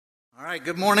right,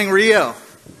 good morning, Rio.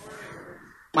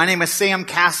 My name is Sam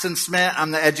Castensmith.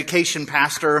 I'm the education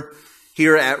pastor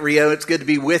here at Rio. It's good to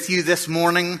be with you this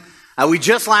morning. We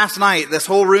just last night, this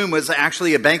whole room was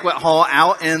actually a banquet hall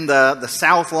out in the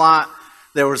south lot.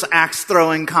 There was axe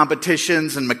throwing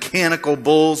competitions and mechanical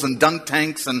bulls and dunk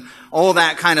tanks and all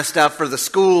that kind of stuff for the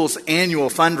school's annual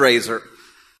fundraiser.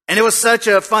 And it was such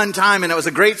a fun time, and it was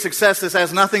a great success. This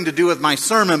has nothing to do with my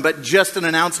sermon, but just an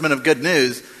announcement of good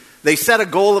news. They set a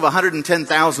goal of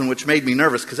 $110,000, which made me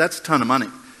nervous because that's a ton of money.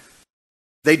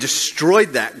 They destroyed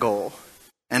that goal.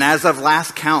 And as of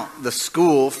last count, the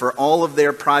school, for all of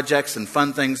their projects and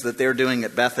fun things that they're doing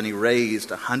at Bethany, raised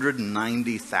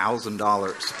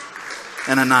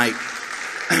 $190,000 in a night.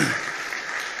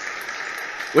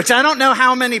 Which I don't know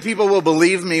how many people will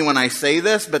believe me when I say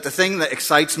this, but the thing that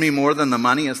excites me more than the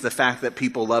money is the fact that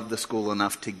people love the school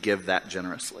enough to give that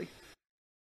generously.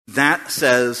 That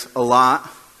says a lot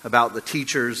about the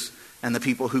teachers and the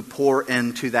people who pour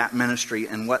into that ministry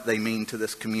and what they mean to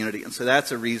this community. And so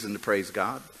that's a reason to praise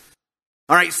God.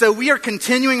 All right, so we are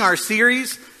continuing our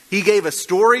series. He gave us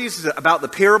stories about the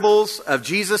parables of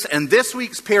Jesus. And this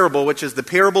week's parable, which is the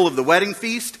parable of the wedding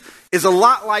feast, is a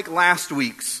lot like last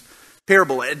week's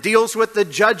parable. It deals with the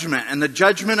judgment and the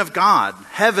judgment of God,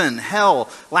 heaven,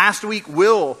 hell. Last week,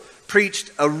 Will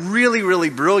preached a really, really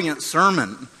brilliant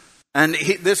sermon. And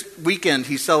this weekend,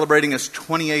 he's celebrating his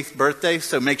 28th birthday,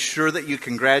 so make sure that you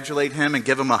congratulate him and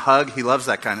give him a hug. He loves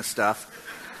that kind of stuff.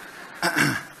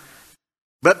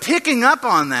 But picking up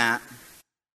on that,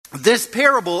 this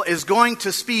parable is going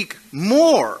to speak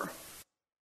more.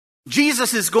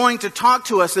 Jesus is going to talk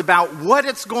to us about what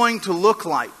it's going to look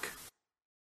like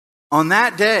on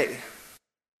that day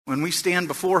when we stand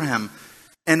before him.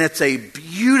 And it's a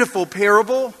beautiful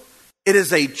parable. It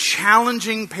is a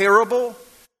challenging parable.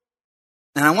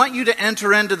 And I want you to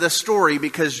enter into this story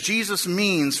because Jesus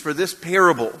means for this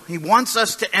parable, he wants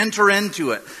us to enter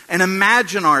into it and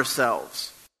imagine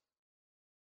ourselves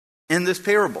in this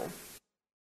parable.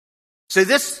 So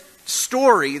this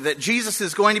story that Jesus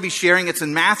is going to be sharing, it's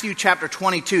in Matthew chapter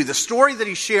 22. The story that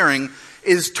he's sharing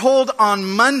is told on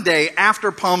Monday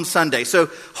after Palm Sunday. So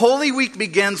Holy Week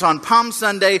begins on Palm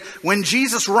Sunday when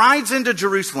Jesus rides into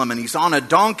Jerusalem and he's on a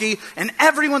donkey and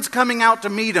everyone's coming out to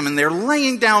meet him and they're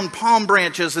laying down palm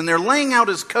branches and they're laying out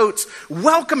his coats,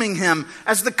 welcoming him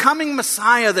as the coming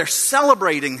Messiah. They're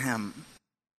celebrating him.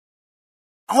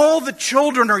 All the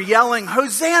children are yelling,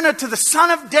 "Hosanna to the Son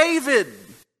of David."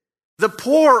 The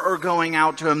poor are going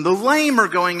out to him. The lame are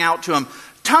going out to him.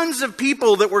 Tons of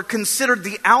people that were considered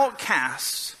the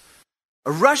outcasts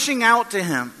are rushing out to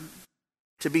him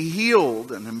to be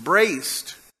healed and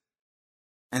embraced.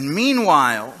 And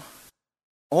meanwhile,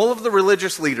 all of the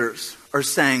religious leaders are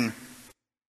saying,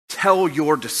 "Tell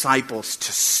your disciples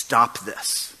to stop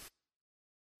this.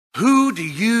 Who do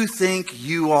you think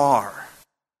you are?"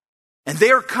 And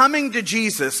they are coming to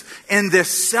Jesus in this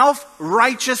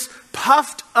self-righteous,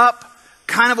 puffed up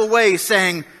kind of a way,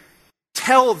 saying,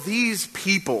 "Tell these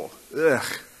people to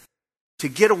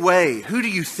get away. Who do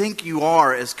you think you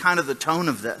are?" is kind of the tone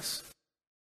of this.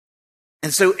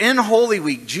 And so in Holy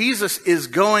Week, Jesus is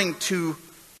going to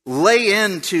lay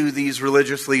into these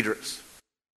religious leaders.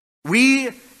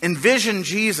 We envision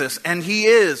Jesus, and he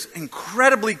is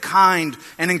incredibly kind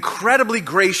and incredibly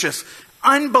gracious,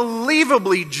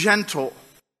 unbelievably gentle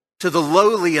to the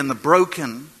lowly and the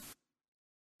broken.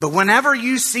 But whenever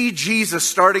you see Jesus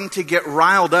starting to get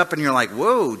riled up and you're like,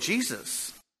 "Whoa,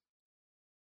 Jesus,"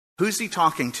 who's he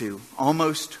talking to?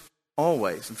 Almost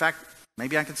always. In fact,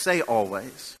 maybe I could say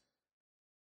always.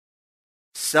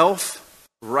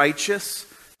 Self-righteous,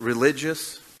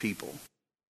 religious people.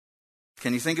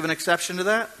 Can you think of an exception to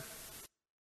that?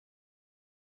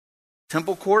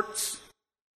 Temple courts.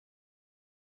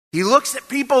 He looks at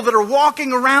people that are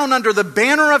walking around under the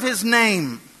banner of his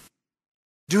name,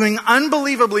 doing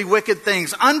unbelievably wicked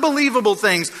things, unbelievable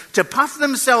things to puff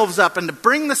themselves up and to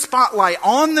bring the spotlight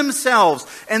on themselves.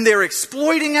 And they're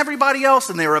exploiting everybody else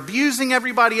and they're abusing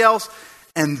everybody else.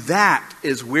 And that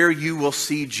is where you will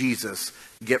see Jesus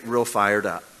get real fired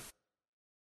up.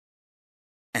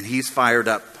 And he's fired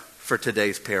up for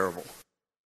today's parable.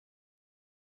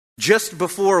 Just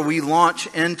before we launch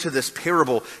into this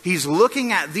parable, he's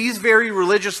looking at these very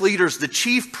religious leaders, the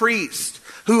chief priests,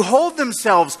 who hold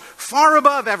themselves far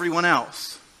above everyone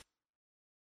else.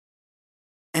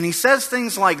 And he says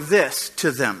things like this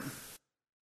to them.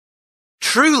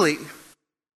 "Truly,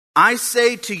 I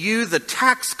say to you, the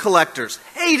tax collectors,"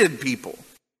 hated people,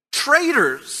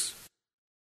 traitors,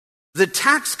 "the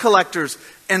tax collectors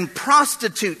and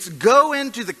prostitutes go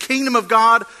into the kingdom of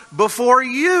God before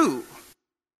you.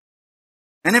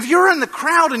 And if you're in the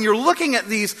crowd and you're looking at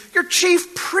these, you're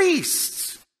chief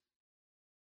priests.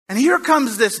 And here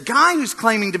comes this guy who's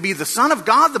claiming to be the Son of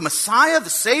God, the Messiah, the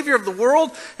Savior of the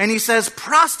world, and he says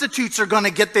prostitutes are going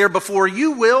to get there before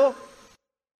you will.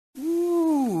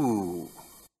 Ooh.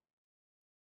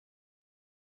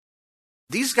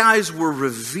 These guys were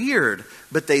revered,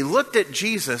 but they looked at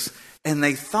Jesus and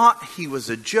they thought he was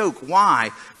a joke.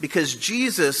 Why? Because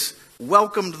Jesus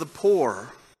welcomed the poor.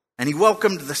 And he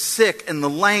welcomed the sick and the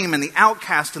lame and the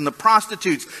outcast and the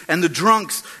prostitutes and the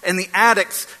drunks and the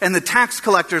addicts and the tax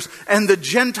collectors and the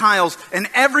Gentiles. And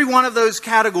every one of those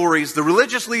categories, the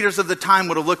religious leaders of the time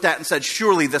would have looked at and said,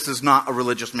 surely this is not a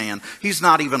religious man. He's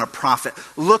not even a prophet.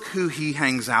 Look who he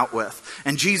hangs out with.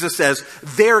 And Jesus says,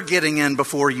 they're getting in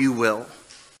before you will.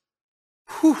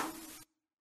 Whew.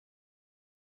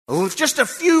 Well, just a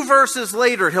few verses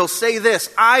later, he'll say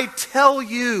this, I tell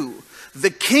you, the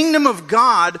kingdom of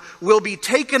God will be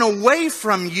taken away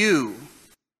from you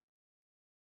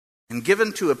and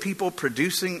given to a people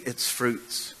producing its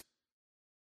fruits.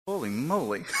 Holy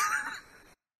moly. Can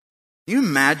you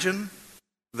imagine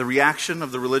the reaction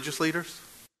of the religious leaders?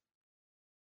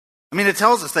 I mean, it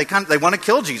tells us they want to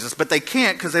kill Jesus, but they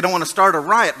can't because they don't want to start a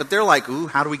riot. But they're like, ooh,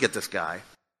 how do we get this guy?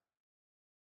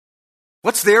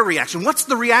 What's their reaction? What's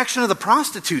the reaction of the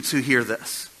prostitutes who hear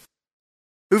this?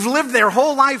 Who've lived their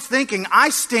whole life thinking, I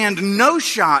stand no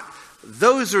shot.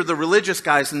 Those are the religious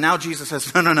guys. And now Jesus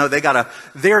says, no,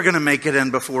 they're going to make it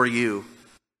in before you.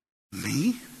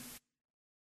 Me?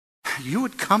 You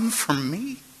would come from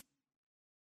me?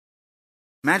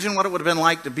 Imagine what it would have been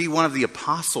like to be one of the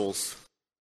apostles.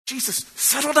 Jesus,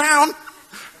 settle down.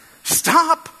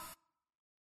 Stop.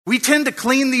 We tend to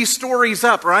clean these stories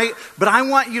up, right? But I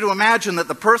want you to imagine that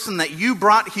the person that you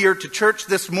brought here to church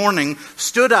this morning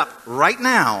stood up right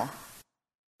now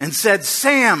and said,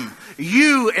 Sam,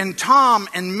 you and Tom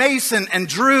and Mason and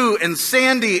Drew and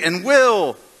Sandy and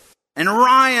Will and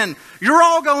Ryan, you're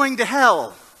all going to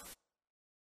hell.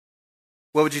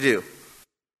 What would you do?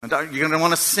 You're going to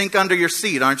want to sink under your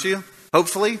seat, aren't you?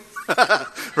 Hopefully.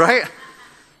 Right?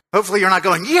 Hopefully you're not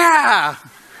going, yeah!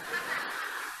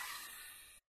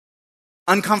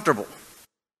 Uncomfortable.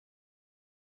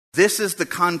 This is the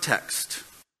context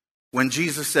when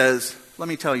Jesus says, let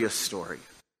me tell you a story.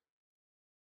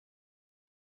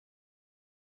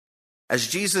 As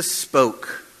Jesus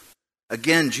spoke,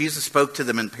 again, Jesus spoke to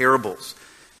them in parables.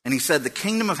 And he said, the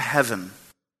kingdom of heaven.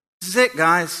 This is it,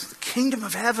 guys. The kingdom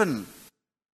of heaven.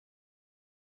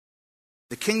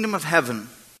 The kingdom of heaven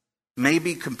may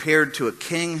be compared to a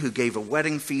king who gave a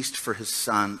wedding feast for his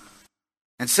son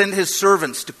and sent his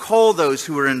servants to call those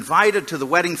who were invited to the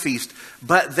wedding feast,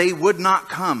 but they would not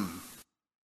come.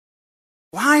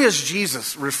 Why is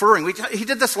Jesus referring? He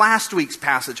did this last week's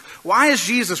passage. Why is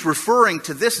Jesus referring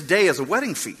to this day as a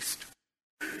wedding feast?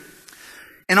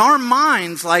 In our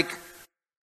minds,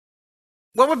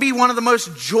 what would be one of the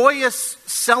most joyous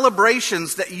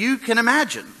celebrations that you can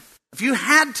imagine? If you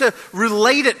had to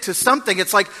relate it to something,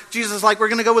 it's like Jesus is like, we're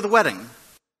going to go with a wedding.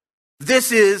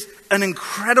 This is an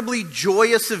incredibly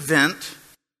joyous event.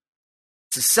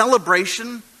 It's a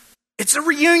celebration. It's a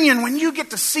reunion when you get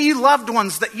to see loved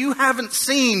ones that you haven't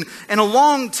seen in a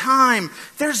long time.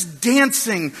 There's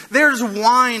dancing. There's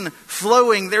wine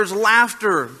flowing. There's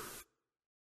laughter.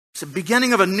 It's the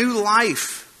beginning of a new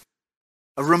life.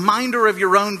 A reminder of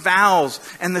your own vows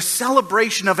and the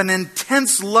celebration of an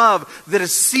intense love that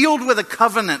is sealed with a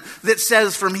covenant that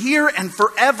says from here and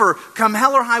forever, come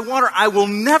hell or high water, I will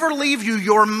never leave you,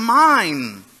 you're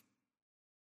mine.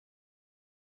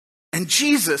 And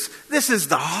Jesus, this is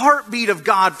the heartbeat of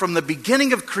God from the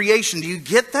beginning of creation. Do you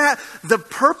get that? The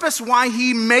purpose why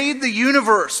he made the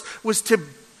universe was to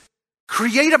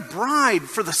create a bride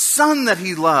for the son that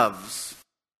he loves.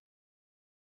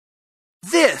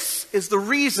 This is the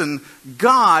reason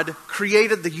God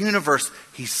created the universe.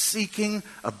 He's seeking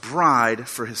a bride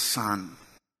for his son.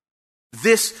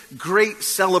 This great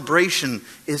celebration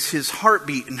is his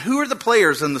heartbeat. And who are the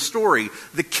players in the story?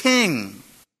 The king,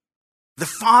 the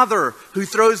father who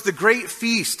throws the great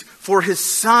feast for his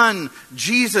son,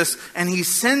 Jesus, and he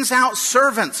sends out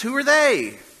servants. Who are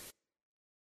they?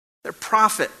 They're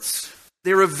prophets.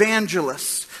 They're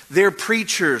evangelists. They're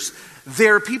preachers.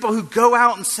 There are people who go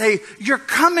out and say, you're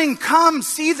coming, come,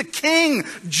 see the king,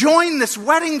 join this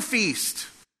wedding feast,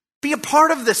 be a part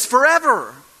of this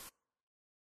forever.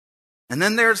 And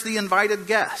then there's the invited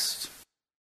guest.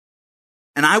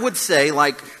 And I would say,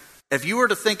 if you were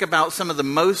to think about some of the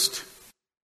most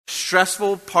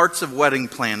stressful parts of wedding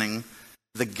planning,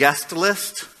 the guest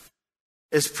list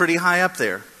is pretty high up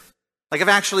there. Like I've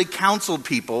actually counseled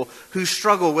people who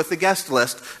struggle with the guest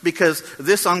list because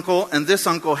this uncle and this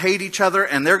uncle hate each other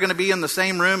and they're going to be in the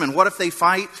same room, and what if they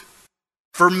fight?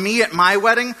 For me at my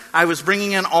wedding, I was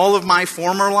bringing in all of my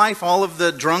former life, all of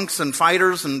the drunks and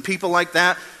fighters and people like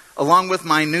that, along with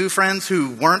my new friends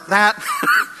who weren't that.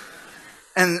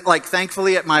 And like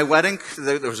thankfully at my wedding,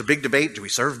 there was a big debate. Do we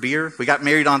serve beer? We got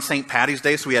married on St. Patty's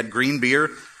Day, so we had green beer.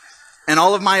 And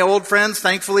all of my old friends,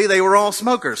 thankfully, they were all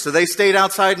smokers. So they stayed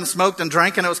outside and smoked and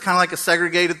drank, and it was kind of like a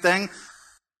segregated thing.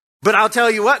 But I'll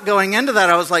tell you what, going into that,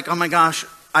 I was like, oh my gosh,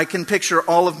 I can picture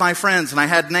all of my friends. And I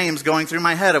had names going through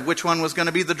my head of which one was going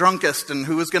to be the drunkest and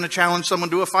who was going to challenge someone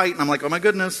to a fight. And I'm like, oh my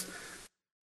goodness.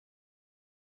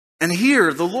 And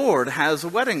here, the Lord has a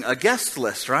wedding, a guest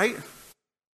list, right?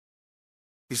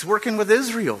 He's working with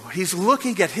Israel. He's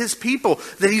looking at his people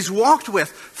that he's walked with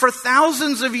for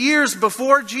thousands of years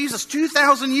before Jesus.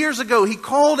 2,000 years ago, he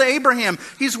called Abraham.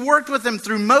 He's worked with him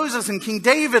through Moses and King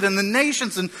David and the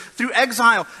nations and through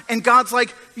exile. And God's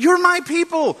like, you're my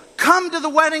people. Come to the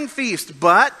wedding feast.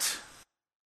 But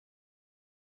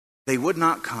they would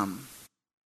not come.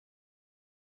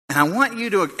 And I want you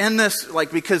to end this,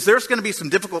 because there's going to be some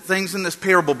difficult things in this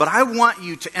parable, but I want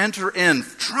you to enter in,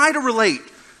 try to relate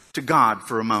to God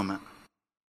for a moment.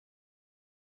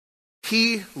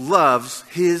 He loves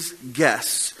his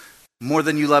guests more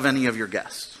than you love any of your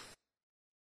guests.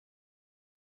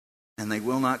 And they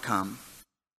will not come.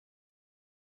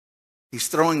 He's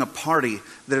throwing a party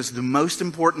that is the most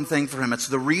important thing for him. It's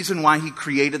the reason why he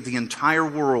created the entire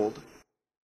world.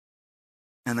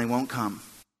 And they won't come.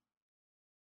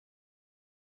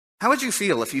 How would you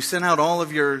feel if you sent out all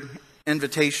of your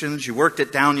invitations, you worked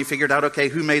it down, you figured out, okay,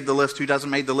 who made the list, who doesn't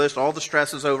make the list, all the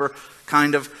stress is over,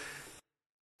 kind of,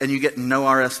 and you get no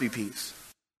RSVPs.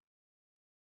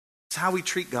 It's how we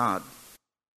treat God.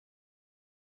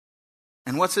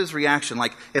 And what's his reaction?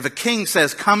 Like, if a king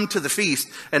says, come to the feast,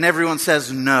 and everyone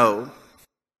says no,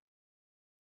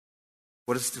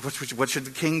 what should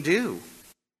the king do?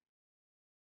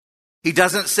 He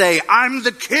doesn't say, I'm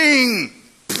the king.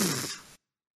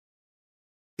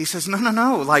 He says, no,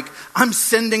 I'm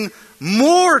sending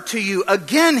more to you.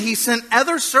 Again, he sent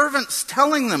other servants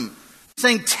telling them,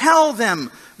 saying, tell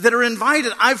them that are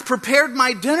invited, I've prepared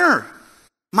my dinner.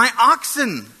 My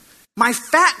oxen, my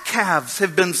fat calves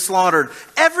have been slaughtered.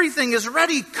 Everything is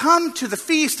ready. Come to the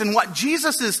feast. And what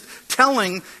Jesus is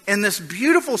telling in this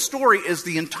beautiful story is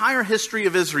the entire history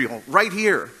of Israel right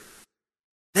here.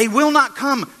 They will not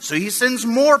come. So he sends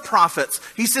more prophets.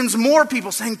 He sends more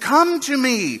people saying, come to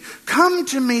me. Come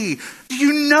to me. Do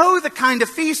you know the kind of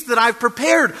feast that I've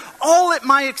prepared? All at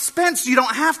my expense. You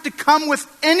don't have to come with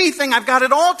anything. I've got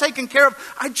it all taken care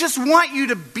of. I just want you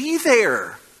to be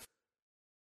there.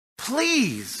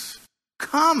 Please,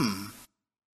 come.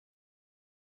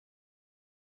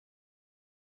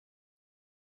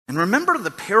 And remember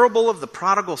the parable of the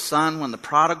prodigal son, when the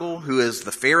prodigal, who is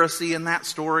the Pharisee in that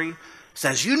story,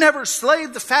 says, you never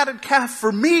slayed the fatted calf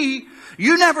for me.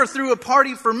 You never threw a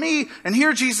party for me. And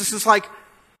here Jesus is like,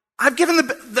 I've given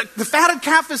the fatted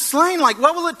calf is slain. Like,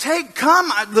 what will it take? Come,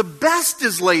 the best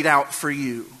is laid out for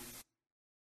you.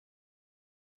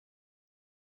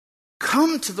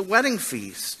 Come to the wedding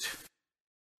feast.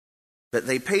 But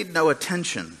they paid no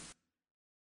attention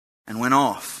and went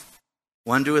off,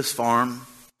 one to his farm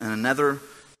and another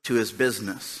to his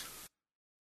business.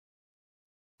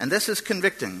 And this is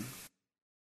convicting.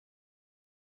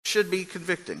 Should be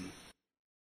convicting.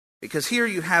 Because here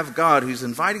you have God who's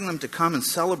inviting them to come and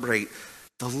celebrate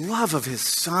the love of his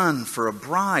son for a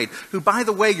bride, who, by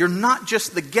the way, you're not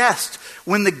just the guest.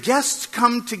 When the guests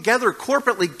come together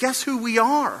corporately, guess who we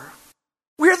are?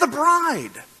 We're the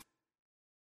bride.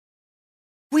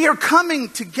 We are coming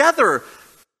together.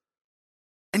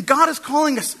 And God is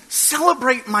calling us,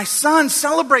 celebrate my son,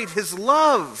 celebrate his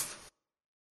love.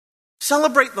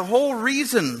 Celebrate the whole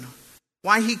reason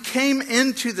why he came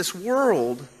into this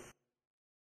world.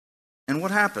 And what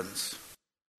happens?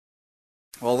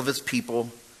 All of his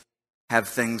people have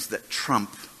things that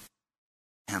trump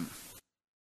him.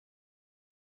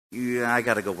 Yeah, I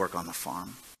got to go work on the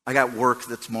farm. I got work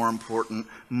that's more important.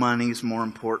 Money's more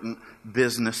important.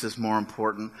 Business is more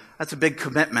important. That's a big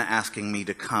commitment, asking me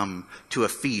to come to a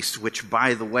feast, which,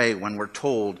 by the way, when we're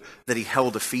told that he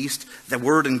held a feast, the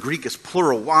word in Greek is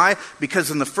plural. Why? Because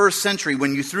in the first century,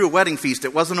 when you threw a wedding feast,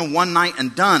 it wasn't a one night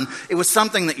and done. It was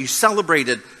something that you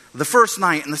celebrated the first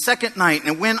night and the second night,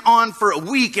 and it went on for a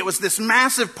week. It was this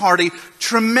massive party,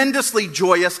 tremendously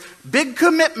joyous, big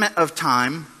commitment of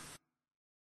time.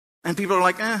 And people are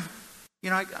like,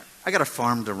 I got a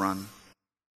farm to run.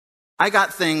 I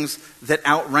got things that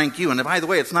outrank you. And by the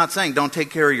way, it's not saying don't take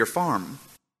care of your farm.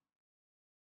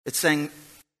 It's saying,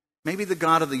 maybe the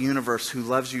God of the universe who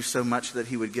loves you so much that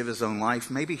he would give his own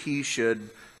life, maybe he should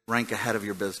rank ahead of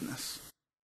your business.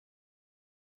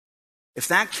 If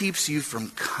that keeps you from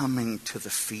coming to the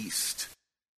feast,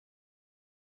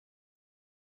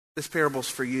 this parable's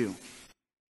for you.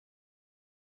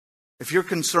 If your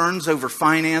concerns over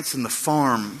finance and the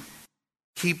farm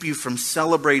keep you from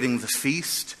celebrating the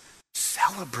feast,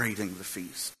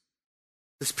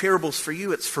 this parable's for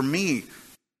you. It's for me.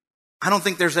 I don't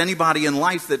think there's anybody in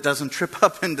life that doesn't trip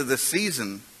up into this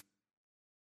season.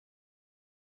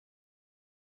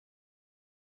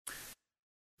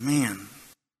 Man.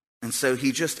 And so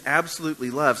he just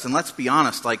absolutely loves. And let's be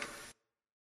honest,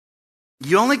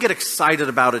 you only get excited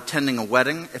about attending a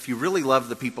wedding if you really love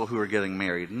the people who are getting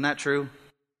married. Isn't that true?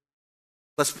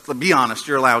 Let's be honest,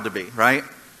 you're allowed to be, right?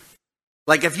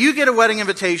 If you get a wedding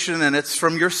invitation and it's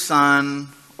from your son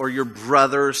or your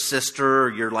brother, sister, or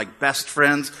your best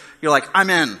friends, you're like, I'm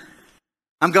in.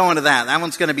 I'm going to that. That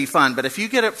one's going to be fun. But if you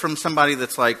get it from somebody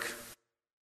that's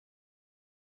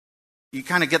you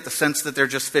kind of get the sense that they're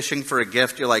just fishing for a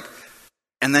gift, you're like,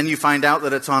 and then you find out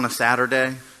that it's on a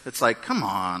Saturday, it's like, come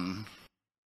on.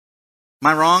 Am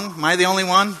I wrong? Am I the only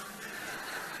one?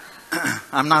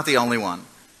 I'm not the only one.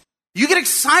 You get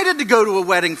excited to go to a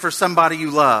wedding for somebody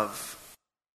you love.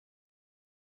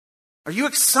 Are you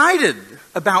excited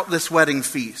about this wedding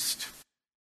feast?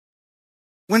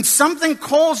 When something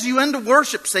calls you into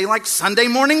worship, say Sunday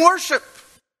morning worship,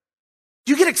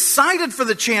 do you get excited for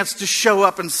the chance to show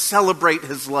up and celebrate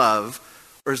his love?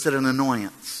 Or is it an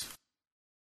annoyance?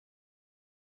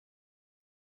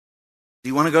 Do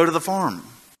you want to go to the farm?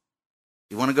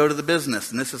 Do you want to go to the business?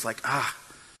 And this is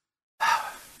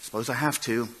suppose I have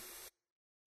to.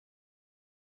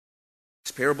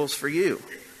 This parable's for you.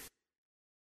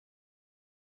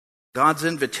 God's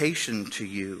invitation to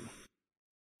you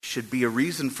should be a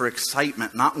reason for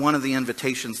excitement, not one of the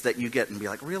invitations that you get and be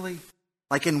like, really?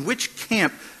 In which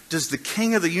camp does the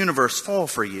King of the universe fall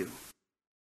for you?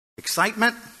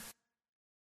 Excitement?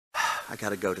 I got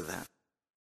to go to that.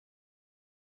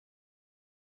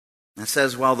 And it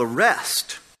says, while the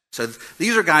rest, so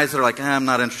these are guys that are I'm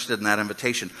not interested in that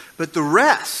invitation. But the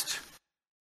rest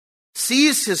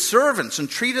seized his servants and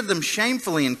treated them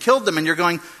shamefully and killed them. And you're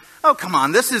going, oh, come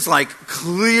on, this is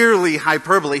clearly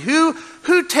hyperbole.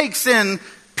 Who takes in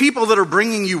people that are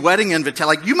bringing you wedding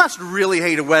invitations? You must really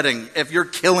hate a wedding if you're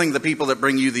killing the people that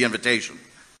bring you the invitation.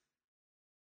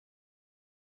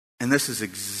 And this is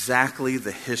exactly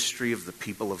the history of the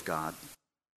people of God.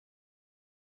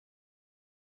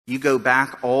 You go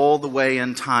back all the way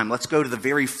in time. Let's go to the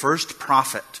very first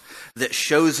prophet that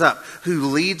shows up, who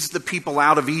leads the people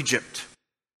out of Egypt.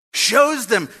 Shows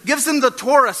them, gives them the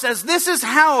Torah, says this is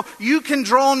how you can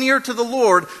draw near to the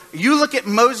Lord. You look at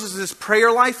Moses'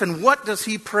 prayer life, and what does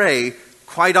he pray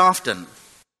quite often?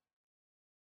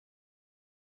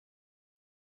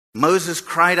 Moses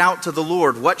cried out to the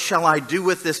Lord, what shall I do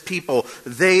with this people?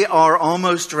 They are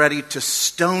almost ready to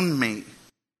stone me.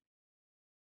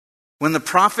 When the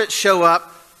prophets show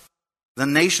up, the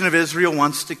nation of Israel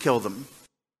wants to kill them.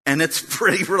 And it's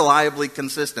pretty reliably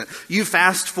consistent. You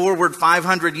fast forward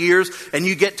 500 years and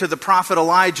you get to the prophet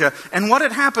Elijah. And what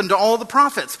had happened to all the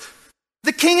prophets?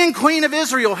 The king and queen of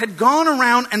Israel had gone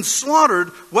around and slaughtered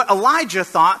what Elijah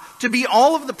thought to be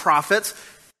all of the prophets.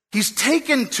 He's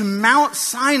taken to Mount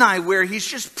Sinai where he's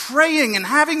just praying and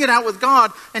having it out with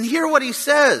God. And hear what he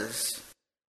says.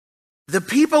 The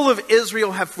people of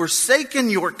Israel have forsaken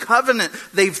your covenant.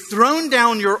 They've thrown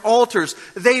down your altars.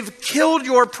 They've killed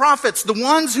your prophets. The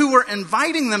ones who were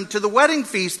inviting them to the wedding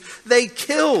feast, they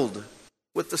killed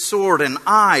with the sword. And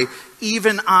I,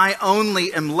 even I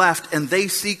only am left, and they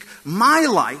seek my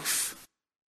life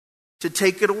to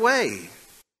take it away.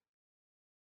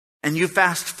 And you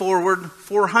fast forward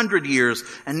 400 years,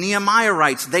 and Nehemiah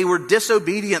writes, they were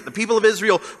disobedient. The people of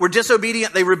Israel were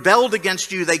disobedient. They rebelled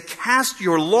against you. They cast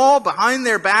your law behind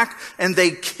their back, and they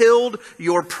killed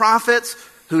your prophets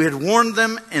who had warned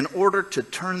them in order to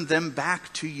turn them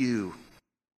back to you.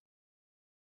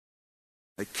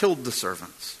 They killed the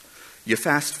servants. You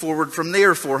fast forward from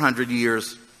there 400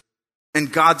 years, and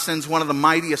God sends one of the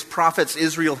mightiest prophets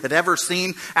Israel had ever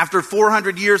seen after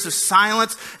 400 years of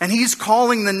silence. And he's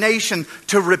calling the nation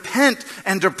to repent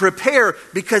and to prepare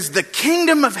because the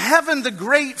kingdom of heaven, the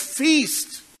great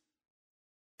feast,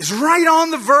 is right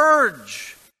on the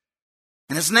verge.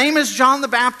 And his name is John the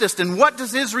Baptist. And what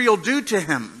does Israel do to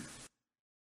him?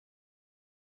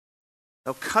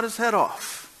 They'll cut his head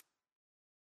off.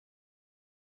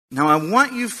 Now I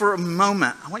want you for a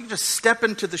moment, I want you to step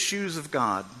into the shoes of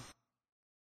God.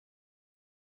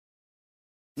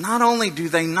 Not only do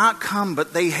they not come,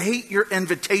 but they hate your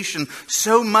invitation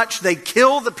so much they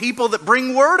kill the people that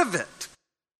bring word of it.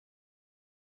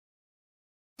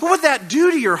 What would that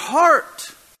do to your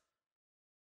heart?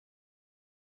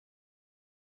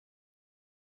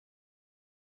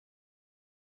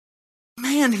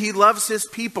 Man, he loves his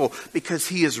people because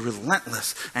he is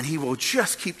relentless and he will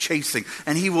just keep chasing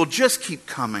and he will just keep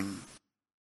coming.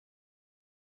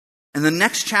 In the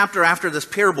next chapter after this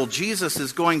parable, Jesus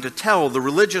is going to tell the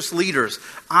religious leaders,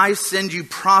 I send you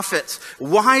prophets,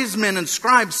 wise men and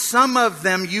scribes. Some of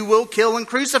them you will kill and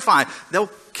crucify.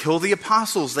 They'll kill the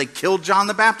apostles. They killed John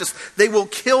the Baptist. They will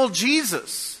kill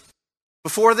Jesus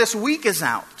before this week is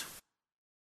out.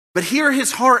 But hear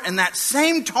his heart in that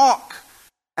same talk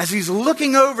as he's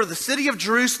looking over the city of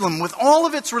Jerusalem with all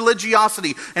of its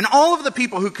religiosity and all of the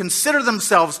people who consider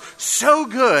themselves so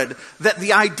good that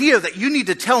the idea that you need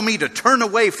to tell me to turn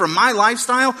away from my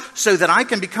lifestyle so that I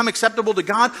can become acceptable to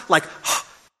God, like,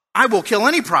 I will kill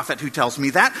any prophet who tells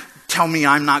me that. Tell me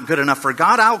I'm not good enough for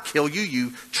God, I'll kill you,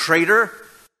 you traitor.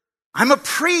 I'm a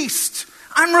priest.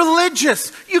 I'm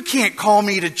religious. You can't call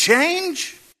me to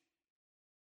change.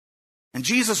 And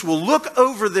Jesus will look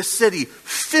over this city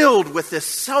filled with this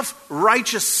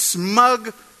self-righteous,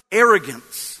 smug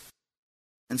arrogance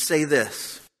and say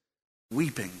this,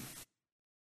 weeping,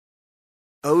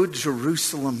 O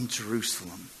Jerusalem,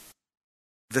 Jerusalem,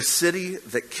 the city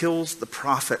that kills the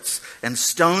prophets and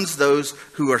stones those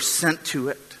who are sent to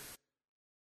it.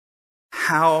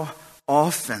 How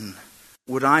often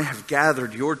would I have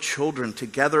gathered your children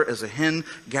together as a hen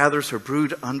gathers her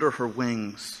brood under her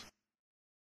wings?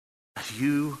 But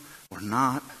you were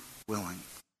not willing.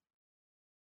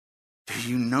 Do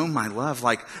you know my love?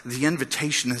 Like the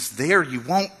invitation is there, you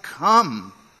won't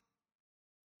come.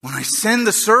 When I send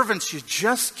the servants, you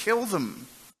just kill them.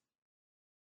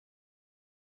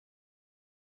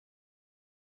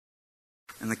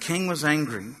 And the king was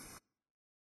angry.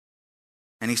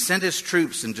 And he sent his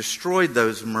troops and destroyed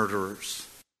those murderers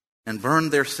and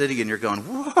burned their city. And you're going,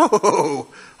 whoa,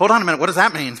 hold on a minute, what does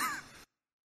that mean?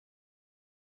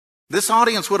 This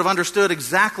audience would have understood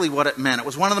exactly what it meant. It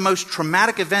was one of the most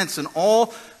traumatic events in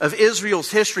all of Israel's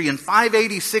history. In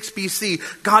 586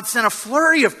 BC, God sent a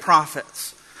flurry of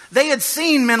prophets. They had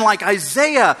seen men like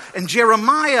Isaiah and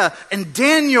Jeremiah and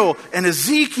Daniel and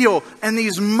Ezekiel and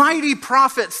these mighty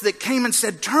prophets that came and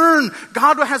said, turn,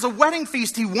 God has a wedding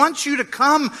feast. He wants you to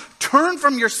come. Turn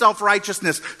from your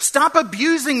self-righteousness. Stop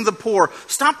abusing the poor.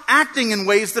 Stop acting in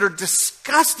ways that are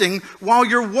disgusting while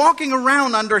you're walking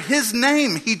around under His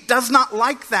name. He does not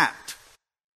like that.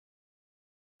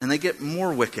 And they get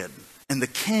more wicked. And the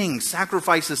king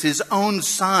sacrifices his own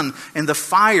son in the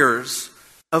fires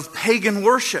of pagan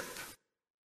worship.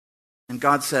 And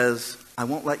God says, I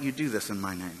won't let you do this in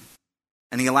my name.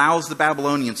 And He allows the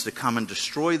Babylonians to come and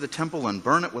destroy the temple and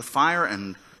burn it with fire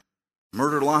and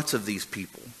murder lots of these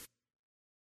people.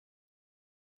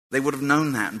 They would have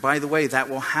known that. And by the way, that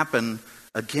will happen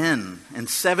again in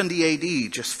 70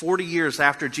 AD, just 40 years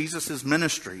after Jesus'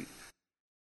 ministry.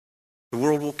 The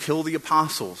world will kill the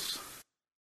apostles.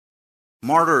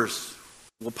 Martyrs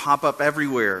will pop up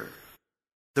everywhere.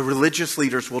 The religious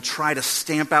leaders will try to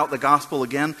stamp out the gospel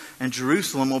again, and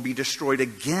Jerusalem will be destroyed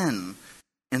again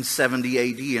in 70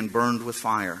 AD and burned with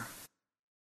fire.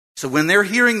 So when they're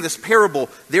hearing this parable,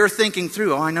 they're thinking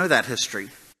through, I know that history.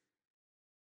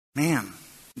 Man,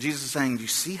 Jesus is saying, do you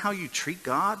see how you treat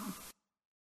God?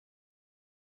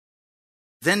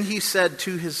 Then He said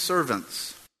to His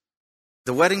servants,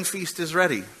 the wedding feast is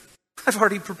ready. I've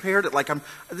already prepared it.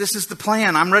 This is the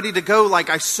plan. I'm ready to go.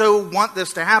 I so want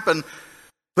this to happen.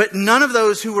 But none of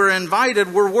those who were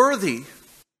invited were worthy,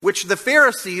 which the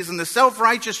Pharisees and the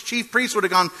self-righteous chief priests would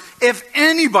have gone, if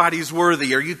anybody's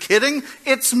worthy, are you kidding?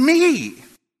 It's me.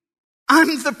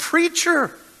 I'm the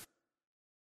preacher.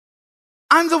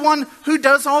 I'm the one who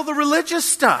does all the religious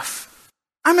stuff.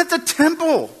 I'm at the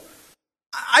temple.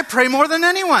 I pray more than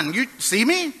anyone. You see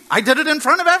me? I did it in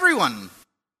front of everyone.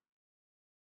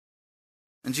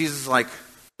 And Jesus is like,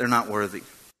 they're not worthy.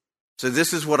 So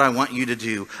this is what I want you to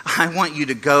do. I want you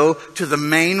to go to the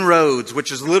main roads,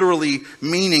 which is literally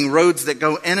meaning roads that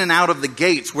go in and out of the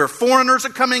gates, where foreigners are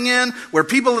coming in, where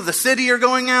people of the city are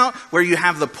going out, where you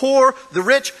have the poor, the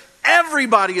rich.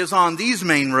 Everybody is on these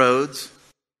main roads.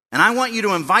 And I want you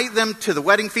to invite them to the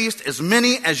wedding feast, as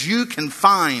many as you can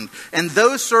find. And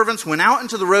those servants went out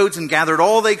into the roads and gathered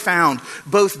all they found,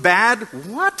 both bad,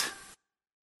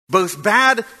 both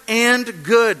bad and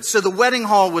good. So the wedding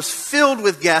hall was filled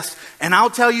with guests. And I'll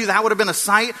tell you, that would have been a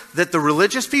sight that the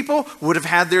religious people would have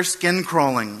had their skin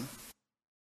crawling.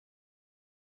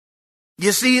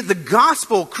 You see, the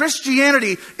gospel,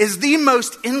 Christianity, is the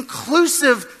most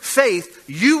inclusive faith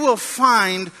you will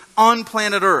find on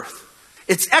planet Earth.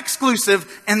 It's exclusive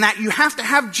in that you have to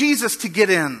have Jesus to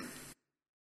get in.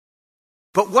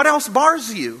 But what else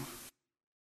bars you?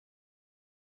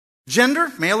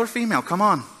 Gender, male or female, come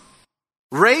on.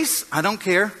 Race, I don't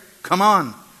care, come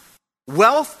on.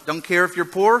 Wealth, don't care if you're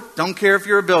poor, don't care if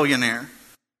you're a billionaire.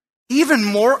 Even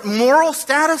moral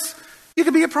status, you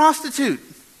could be a prostitute.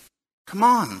 Come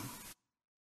on.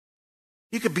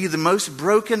 You could be the most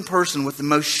broken person with the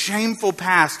most shameful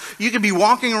past. You could be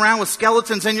walking around with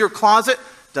skeletons in your closet.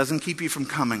 Doesn't keep you from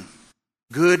coming.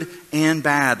 Good and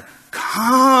bad.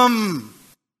 Come.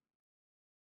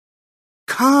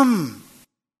 Come.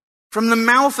 From the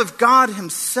mouth of God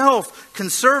himself,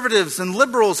 conservatives and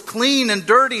liberals, clean and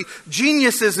dirty,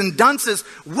 geniuses and dunces.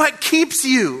 What keeps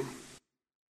you?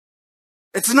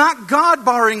 It's not God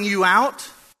barring you out.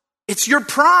 It's your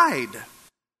pride.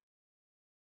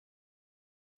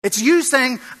 It's you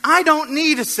saying, I don't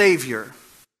need a Savior.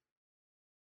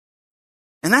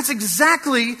 And that's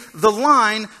exactly the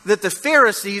line that the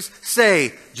Pharisees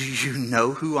say. Do you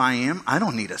know who I am? I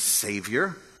don't need a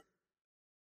Savior.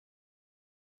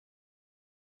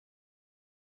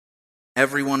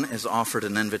 Everyone is offered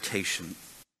an invitation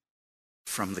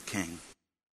from the King.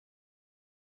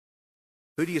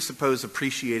 Who do you suppose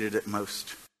appreciated it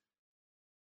most?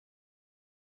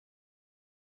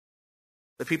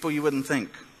 The people you wouldn't think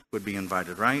would be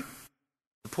invited, right?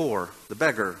 The poor, the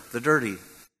beggar, the dirty,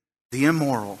 the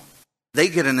immoral. They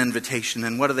get an invitation,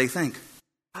 and what do they think?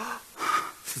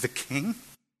 The King?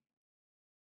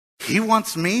 He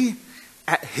wants me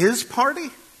at his party?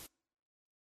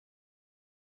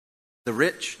 The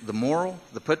rich, the moral,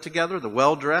 the put together, the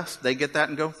well-dressed, they get that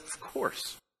and go, of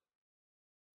course.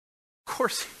 Of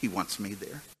course he wants me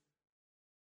there.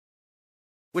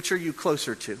 Which are you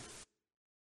closer to?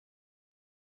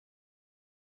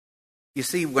 You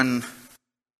see, when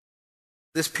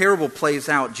this parable plays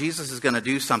out, Jesus is going to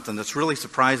do something that's really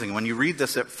surprising. When you read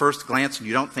this at first glance and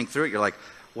you don't think through it, you're like,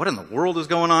 what in the world is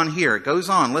going on here? It goes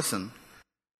on, listen.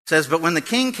 It says, but when the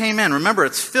king came in, remember,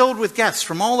 it's filled with guests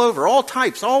from all over, all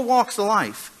types, all walks of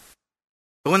life.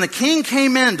 But when the king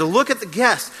came in to look at the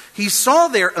guests, he saw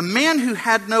there a man who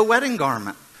had no wedding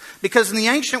garment. Because in the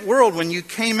ancient world, when you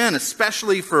came in,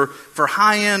 especially for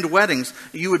high-end weddings,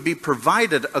 you would be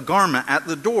provided a garment at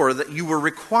the door that you were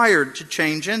required to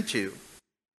change into.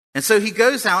 And so he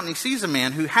goes out and he sees a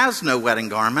man who has no wedding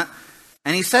garment.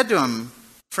 And he said to him,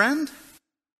 friend,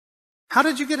 how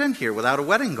did you get in here without a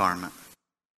wedding garment?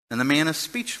 And the man is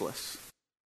speechless.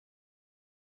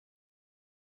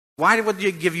 Why would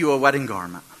you give you a wedding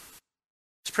garment?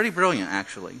 It's pretty brilliant,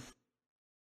 actually.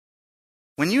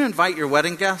 When you invite your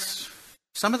wedding guests,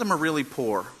 some of them are really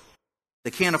poor.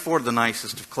 They can't afford the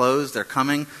nicest of clothes. They're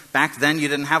coming. Back then, you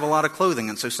didn't have a lot of clothing,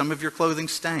 and so some of your clothing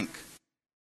stank.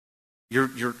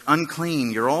 You're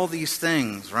unclean. You're all these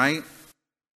things, right?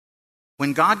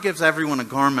 When God gives everyone a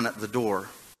garment at the door,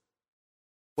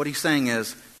 what he's saying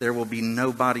is, there will be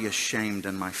nobody ashamed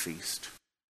in my feast.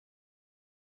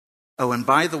 Oh, and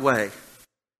by the way,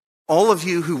 all of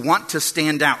you who want to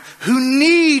stand out, who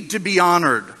need to be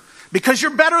honored, because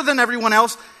you're better than everyone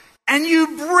else, and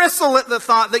you bristle at the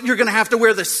thought that you're going to have to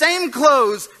wear the same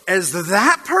clothes as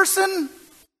that person,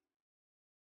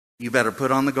 you better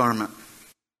put on the garment.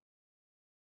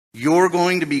 You're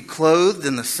going to be clothed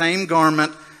in the same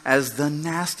garment as the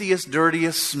nastiest,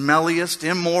 dirtiest, smelliest,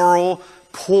 immoral,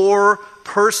 poor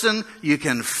person you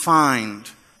can find.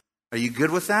 Are you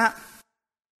good with that?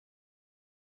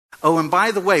 Oh, and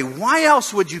by the way, why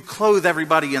else would you clothe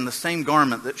everybody in the same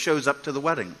garment that shows up to the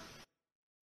wedding?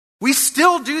 We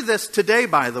still do this today,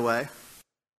 by the way.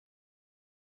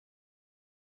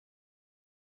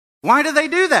 Why do they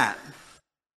do that?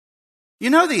 You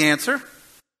know the answer.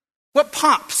 What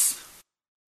pops?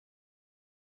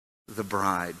 The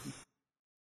bride.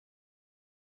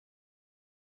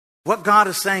 What God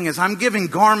is saying is, I'm giving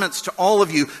garments to all of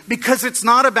you because it's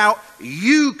not about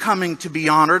you coming to be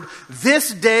honored.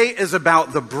 This day is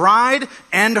about the bride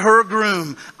and her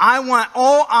groom. I want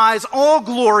all eyes, all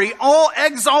glory, all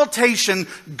exaltation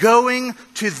going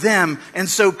to them. And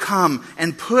so come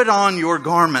and put on your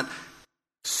garment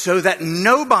so that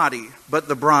nobody but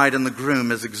the bride and the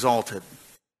groom is exalted.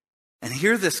 And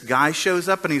here this guy shows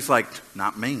up and he's like,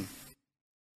 not me.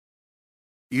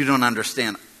 You don't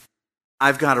understand.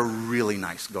 I've got a really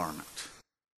nice garment.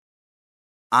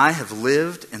 I have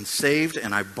lived and saved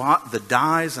and I bought the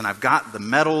dyes and I've got the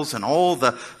metals and all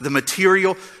the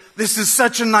material. This is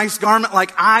such a nice garment.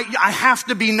 Like I have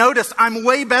to be noticed. I'm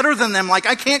way better than them. Like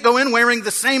I can't go in wearing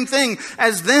the same thing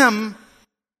as them.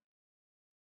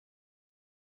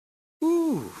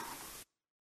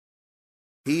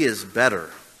 He is better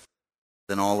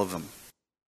than all of them.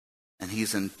 And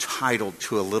he's entitled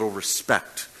to a little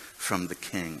respect from the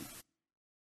king.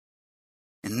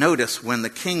 And notice when the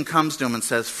king comes to him and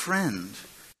says, friend,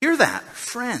 hear that,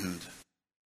 friend.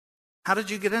 How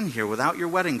did you get in here without your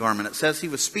wedding garment? It says he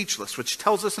was speechless, which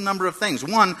tells us a number of things.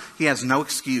 One, he has no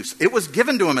excuse. It was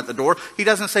given to him at the door. He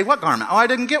doesn't say, what garment? Oh, I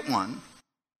didn't get one.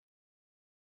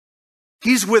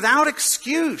 He's without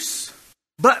excuse.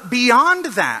 But beyond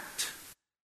that,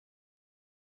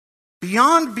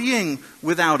 beyond being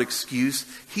without excuse,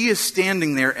 he is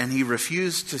standing there and he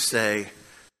refused to say,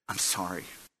 I'm sorry.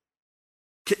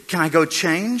 Can I go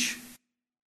change?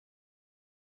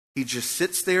 He just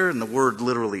sits there and the word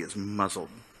literally is muzzled.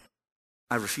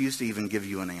 I refuse to even give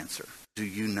you an answer. Do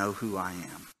you know who I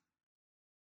am?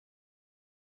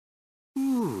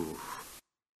 Ooh.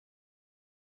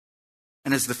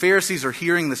 And as the Pharisees are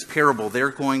hearing this parable, they're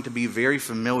going to be very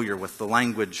familiar with the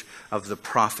language of the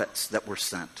prophets that were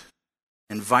sent,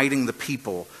 inviting the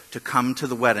people to come to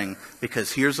the wedding,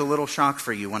 because here's a little shock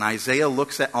for you. When Isaiah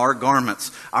looks at our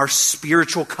garments, our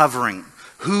spiritual covering,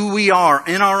 who we are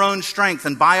in our own strength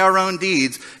and by our own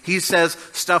deeds, he says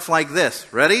stuff like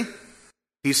this. Ready?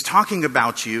 He's talking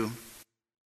about you.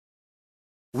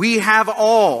 We have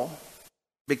all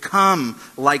become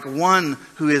like one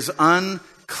who is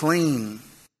unclean,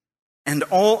 and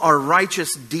all our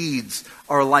righteous deeds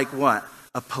are like what?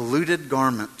 A polluted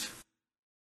garment.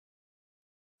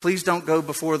 Please don't go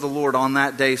before the Lord on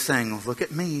that day saying, look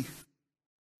at me.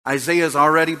 Isaiah's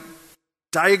already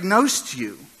diagnosed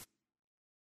you.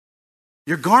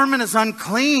 Your garment is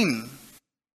unclean.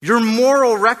 Your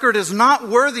moral record is not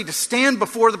worthy to stand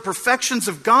before the perfections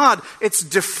of God. It's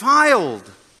defiled.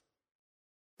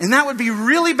 And that would be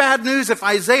really bad news if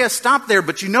Isaiah stopped there.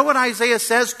 But you know what Isaiah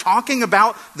says, talking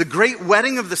about the great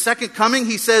wedding of the second coming?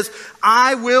 He says,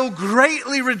 I will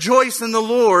greatly rejoice in the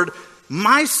Lord.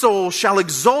 My soul shall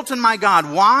exult in my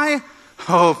God. Why?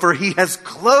 Oh, for he has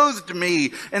clothed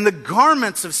me in the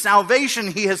garments of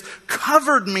salvation. He has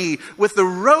covered me with the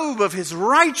robe of his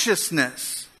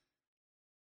righteousness.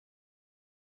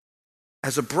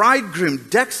 As a bridegroom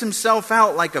decks himself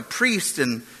out like a priest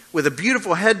and with a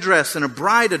beautiful headdress, and a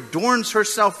bride adorns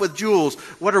herself with jewels,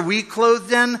 what are we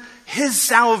clothed in? His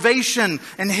salvation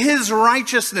and his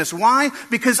righteousness. Why?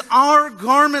 Because our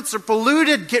garments are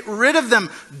polluted. Get rid of them.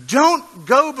 Don't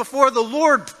go before the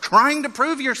Lord trying to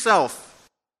prove yourself.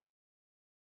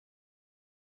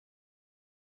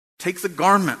 Take the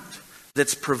garment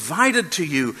that's provided to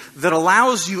you that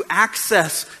allows you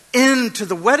access into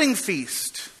the wedding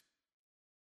feast.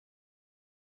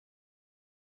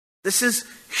 This is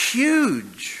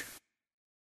huge.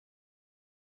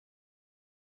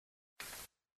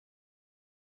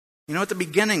 You know, at the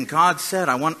beginning, God said,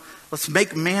 let's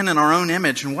make man in our own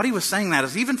image. And what he was saying that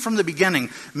is, even from the beginning,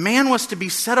 man was to be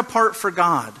set apart for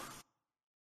God.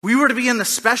 We were to be in the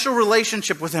special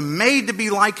relationship with him, made to be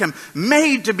like him,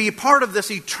 made to be part of this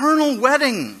eternal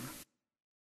wedding.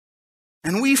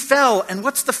 And we fell, and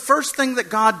what's the first thing that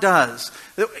God does?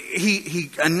 He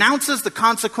announces the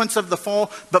consequence of the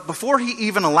fall, but before he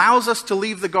even allows us to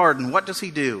leave the garden, what does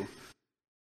he do?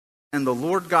 And the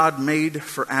Lord God made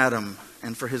for Adam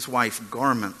and for his wife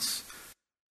garments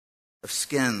of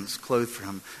skins, clothed for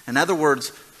him. In other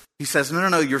words, he says,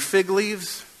 no, your fig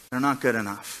leaves, they're not good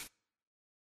enough.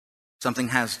 Something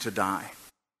has to die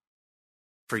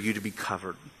for you to be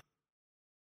covered.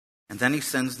 And then he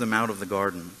sends them out of the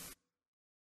garden.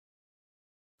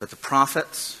 But the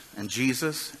prophets and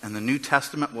Jesus and the New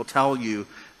Testament will tell you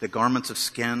the garments of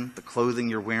skin, the clothing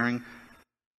you're wearing,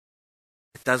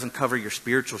 it doesn't cover your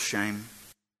spiritual shame.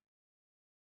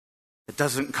 It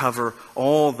doesn't cover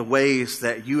all the ways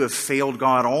that you have failed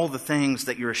God, all the things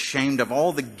that you're ashamed of,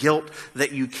 all the guilt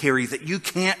that you carry that you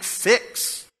can't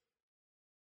fix.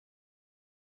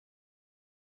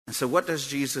 And so what does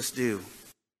Jesus do?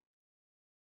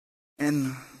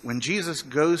 And when Jesus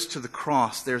goes to the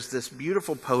cross, there's this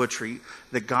beautiful poetry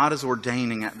that God is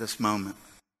ordaining at this moment.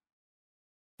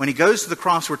 When he goes to the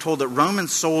cross, we're told that Roman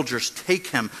soldiers take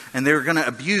him and they're going to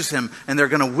abuse him and they're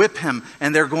going to whip him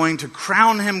and they're going to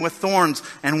crown him with thorns.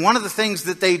 And one of the things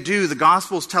that they do, the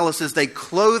Gospels tell us, is they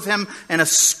clothe him in a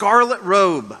scarlet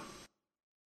robe.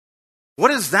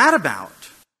 What is that about?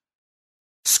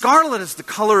 Scarlet is the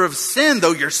color of sin.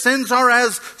 Though your sins are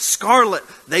as scarlet,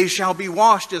 they shall be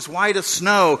washed as white as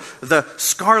snow. The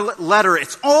scarlet letter,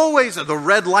 it's always the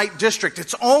red light district.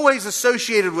 It's always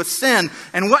associated with sin.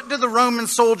 And what do the Roman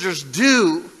soldiers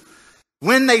do?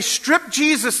 When they strip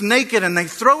Jesus naked and they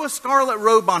throw a scarlet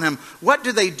robe on him, what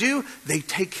do? They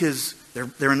take his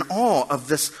they're in awe of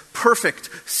this perfect,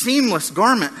 seamless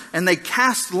garment, and they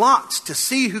cast lots to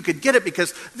see who could get it,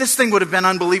 because this thing would have been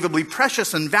unbelievably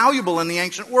precious and valuable in the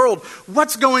ancient world.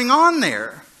 What's going on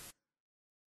there?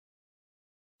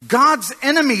 God's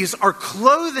enemies are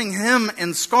clothing him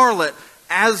in scarlet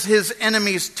as his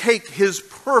enemies take his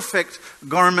perfect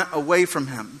garment away from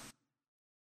him.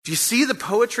 Do you see the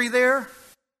poetry there?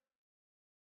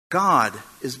 God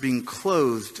is being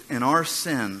clothed in our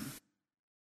sin,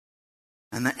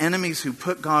 and the enemies who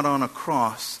put God on a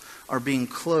cross are being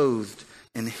clothed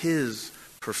in his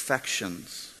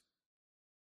perfections.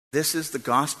 This is the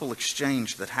gospel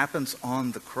exchange that happens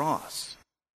on the cross.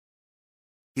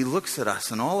 He looks at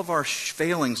us and all of our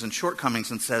failings and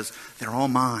shortcomings and says, they're all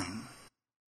mine.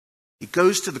 He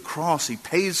goes to the cross, he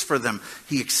pays for them,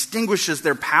 he extinguishes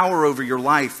their power over your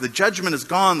life. The judgment is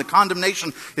gone, the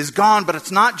condemnation is gone, but it's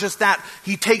not just that.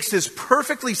 He takes his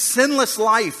perfectly sinless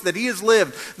life that he has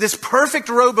lived, this perfect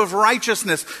robe of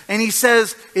righteousness, and he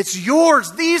says, it's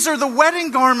yours. These are the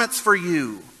wedding garments for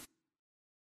you.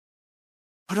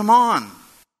 Put them on.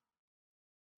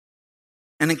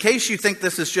 And in case you think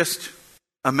this is just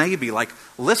a maybe, like,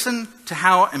 listen to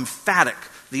how emphatic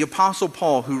the Apostle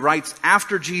Paul, who writes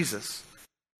after Jesus,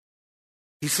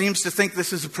 he seems to think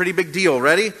this is a pretty big deal.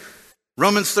 Ready?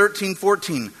 Romans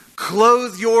 13:14.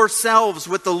 Clothe yourselves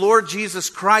with the Lord Jesus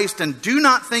Christ and do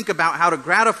not think about how to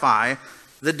gratify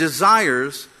the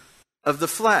desires of the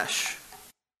flesh.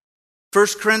 1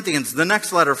 Corinthians, the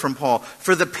next letter from Paul.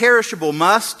 For the perishable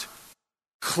must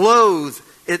clothe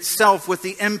itself with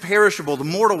the imperishable, the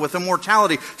mortal with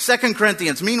immortality. 2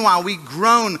 Corinthians, meanwhile we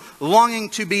groan, longing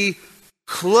to be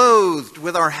clothed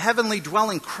with our heavenly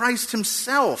dwelling, Christ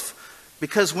himself,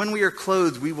 because when we are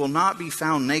clothed, we will not be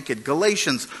found naked.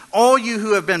 Galatians, all you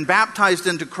who have been baptized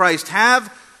into Christ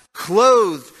have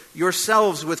clothed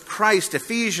yourselves with Christ.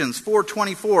 Ephesians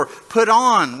 4:24, put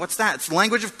on, what's that? It's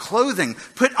language of clothing.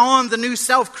 Put on the new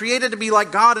self, created to be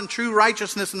like God in true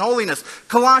righteousness and holiness.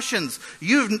 Colossians,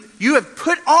 you have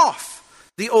put off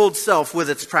the old self with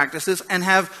its practices and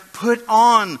have put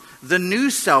on the new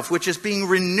self, which is being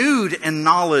renewed in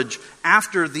knowledge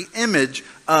after the image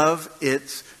of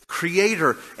its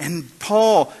Creator. And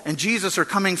Paul and Jesus are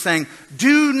coming saying,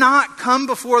 do not come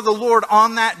before the Lord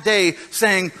on that day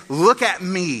saying, look at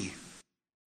me,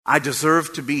 I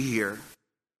deserve to be here.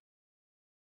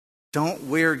 Don't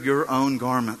wear your own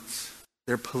garments.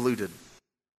 They're polluted.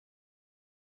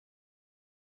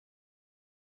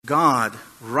 God,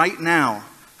 right now,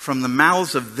 from the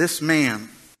mouths of this man,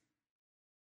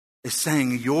 is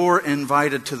saying, you're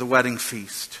invited to the wedding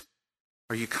feast.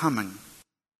 Are you coming?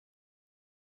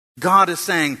 God is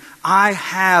saying, I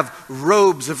have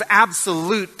robes of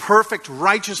absolute perfect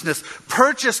righteousness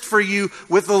purchased for you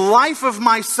with the life of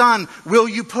my Son. Will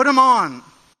you put them on?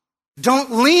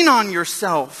 Don't lean on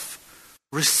yourself.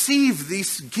 Receive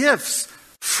these gifts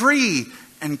free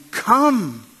and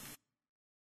come.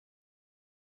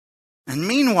 And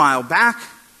meanwhile, back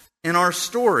in our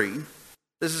story,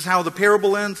 this is how the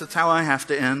parable ends. That's how I have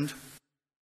to end.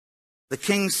 The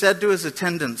king said to his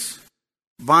attendants,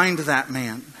 bind that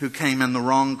man who came in the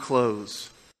wrong clothes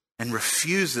and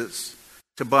refuses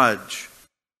to budge.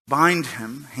 Bind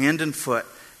him hand and foot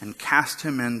and cast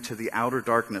him into the outer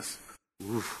darkness.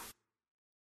 Oof.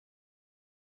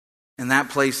 In that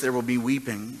place there will be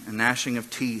weeping and gnashing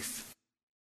of teeth,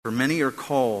 for many are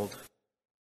called,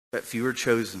 but few are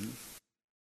chosen.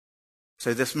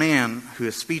 So this man who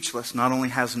is speechless not only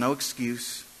has no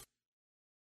excuse,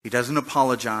 he doesn't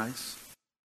apologize,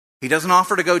 he doesn't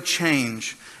offer to go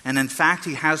change, and in fact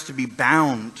he has to be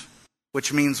bound,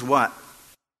 which means what?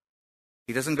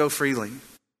 He doesn't go freely.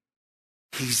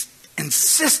 He's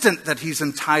insistent that he's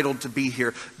entitled to be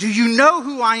here. Do you know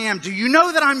who I am? Do you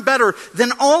know that I'm better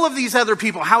than all of these other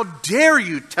people? How dare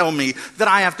you tell me that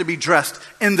I have to be dressed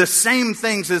in the same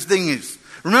things as these?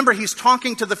 Remember, he's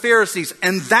talking to the Pharisees,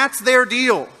 and that's their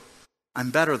deal.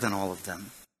 I'm better than all of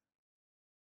them.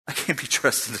 I can't be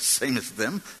dressed the same as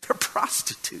them. They're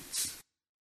prostitutes.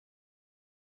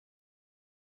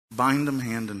 Bind them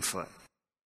hand and foot.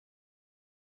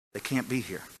 They can't be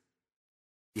here.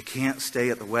 You can't stay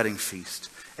at the wedding feast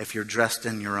if you're dressed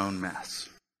in your own mess.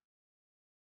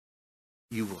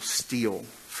 You will steal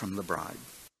from the bride.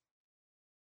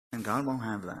 And God won't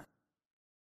have that.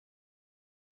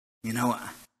 You know,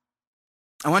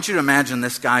 I want you to imagine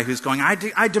this guy who's going,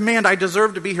 I demand, I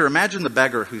deserve to be here. Imagine the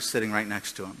beggar who's sitting right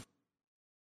next to him,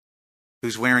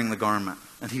 who's wearing the garment.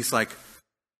 And he's like,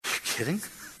 are you kidding?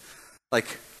 Like,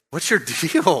 what's your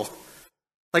deal?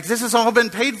 Like, this has all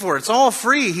been paid for. It's all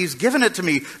free. He's given it to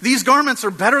me. These garments are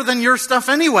better than your stuff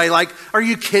anyway. Like, are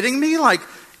you kidding me? Like,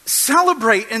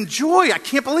 celebrate, enjoy. I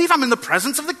can't believe I'm in the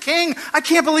presence of the King. I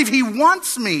can't believe he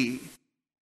wants me.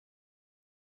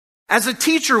 As a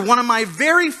teacher, one of my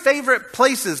very favorite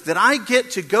places that I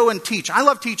get to go and teach, I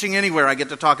love teaching anywhere I get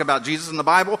to talk about Jesus in the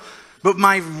Bible, but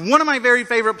one of my very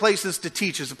favorite places to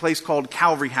teach is a place called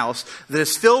Calvary House that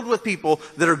is filled with people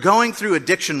that are going through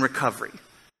addiction recovery.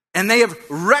 And they have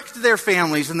wrecked their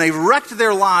families and they've wrecked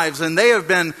their lives and they have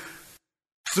been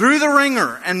through the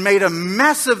ringer and made a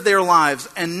mess of their lives,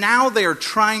 and now they are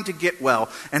trying to get well.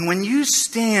 And when you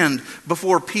stand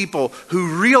before people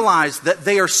who realize that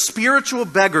they are spiritual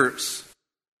beggars,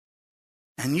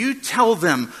 and you tell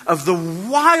them of the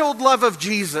wild love of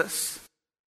Jesus,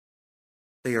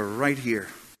 they are right here.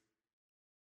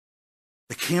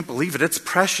 They can't believe it. It's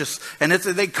precious. And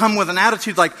they come with an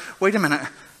attitude like, wait a minute,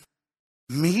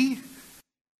 me?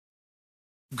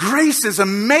 Grace is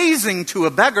amazing to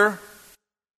a beggar.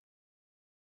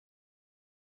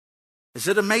 Is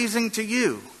it amazing to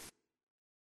you?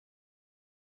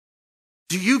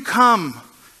 Do you come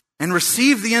and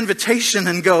receive the invitation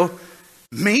and go,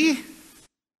 me?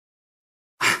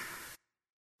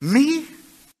 Me?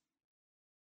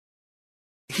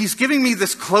 He's giving me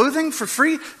this clothing for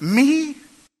free? Me?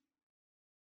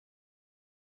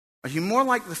 Are you more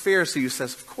like the Pharisee who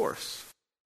says, of course,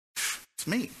 it's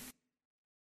me?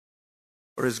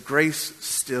 Or is grace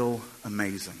still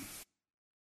amazing?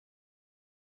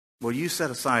 Will you set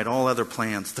aside all other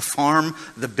plans? The farm,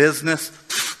 the business,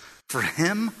 for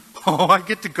him? Oh, I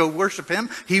get to go worship him.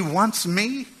 He wants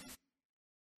me.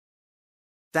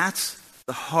 That's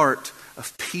the heart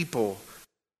of people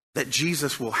that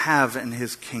Jesus will have in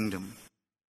his kingdom.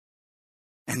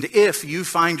 And if you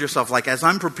find yourself, like as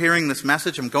I'm preparing this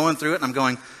message, I'm going through it and I'm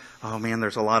going, oh man,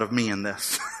 there's a lot of me in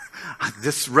this.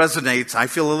 This resonates. I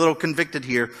feel a little convicted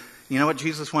here. You know what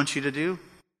Jesus wants you to do?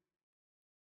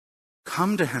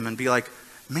 Come to him and be like,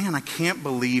 man, I can't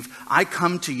believe I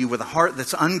come to you with a heart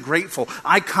that's ungrateful.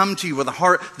 I come to you with a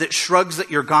heart that shrugs at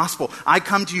your gospel. I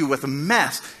come to you with a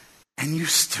mess, and you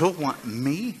still want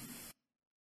me?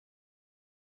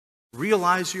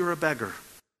 Realize you're a beggar,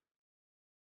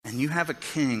 and you have a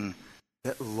king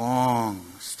that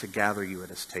longs to gather you at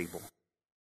his table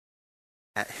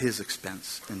at his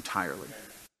expense entirely.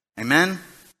 Amen?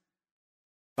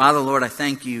 Father, Lord, I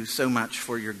thank you so much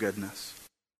for your goodness.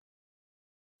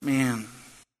 Man,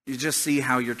 you just see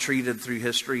how you're treated through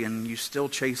history and you still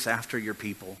chase after your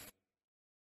people.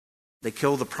 They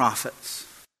kill the prophets.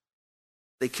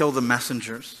 They kill the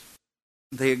messengers.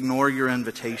 They ignore your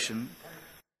invitation.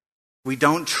 We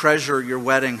don't treasure your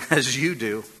wedding as you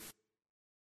do.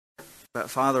 But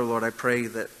Father, Lord, I pray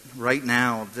that right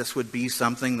now this would be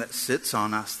something that sits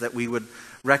on us, that we would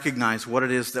recognize what it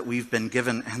is that we've been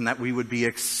given and that we would be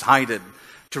excited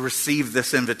to receive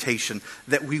this invitation,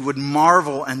 that we would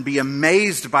marvel and be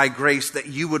amazed by grace, that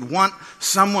you would want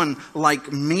someone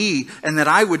like me, and that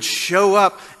I would show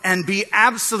up and be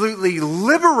absolutely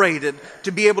liberated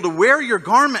to be able to wear your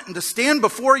garment and to stand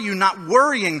before you not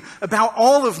worrying about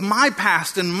all of my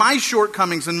past and my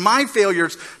shortcomings and my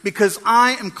failures, because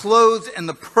I am clothed in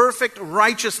the perfect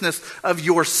righteousness of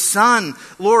your Son.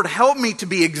 Lord, help me to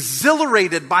be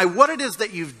exhilarated by what it is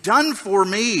that you've done for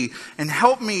me, and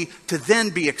help me to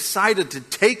then be excited to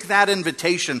take that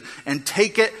invitation and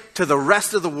take it to the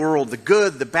rest of the world, the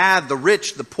good, the bad, the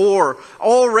rich, the poor,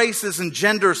 all races and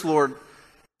genders, Lord.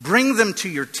 Bring them to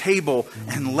your table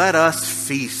and let us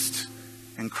feast.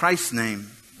 In Christ's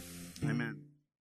name, amen.